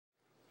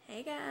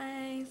Hey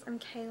guys, I'm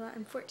Kayla.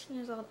 I'm 14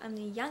 years old. I'm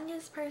the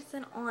youngest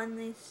person on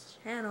this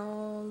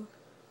channel.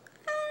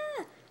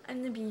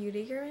 I'm the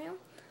beauty guru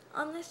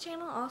on this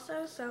channel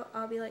also, so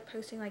I'll be like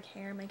posting like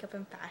hair, makeup,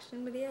 and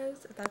fashion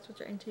videos if that's what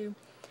you're into.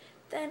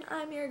 Then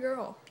I'm your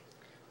girl.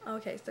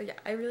 Okay, so yeah,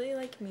 I really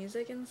like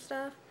music and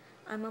stuff.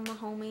 I'm a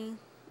Mahomie,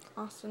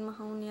 Austin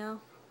Mahonia.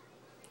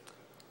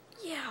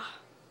 Yeah.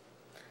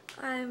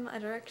 I'm a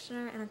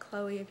Directioner and a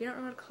Chloe. If you don't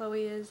know what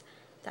Chloe is,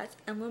 that's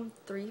Emblem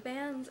 3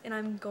 fans, and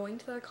I'm going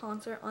to their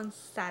concert on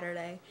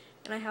Saturday,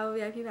 and I have a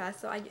VIP pass,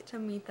 so I get to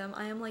meet them.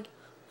 I am like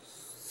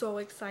so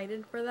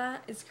excited for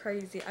that. It's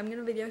crazy. I'm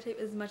gonna videotape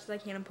as much as I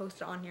can and post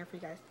it on here for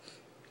you guys.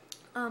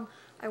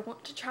 I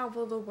want to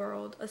travel the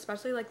world,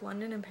 especially like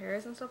London and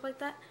Paris and stuff like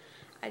that.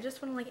 I just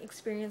want to like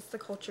experience the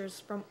cultures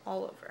from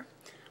all over.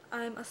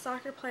 I'm a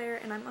soccer player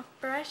and I'm a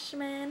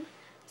freshman.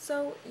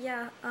 So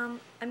yeah, I'm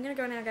gonna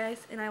go now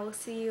guys, and I will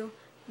see you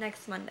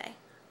next Monday.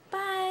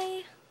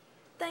 Bye!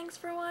 Thanks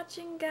for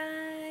watching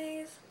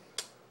guys!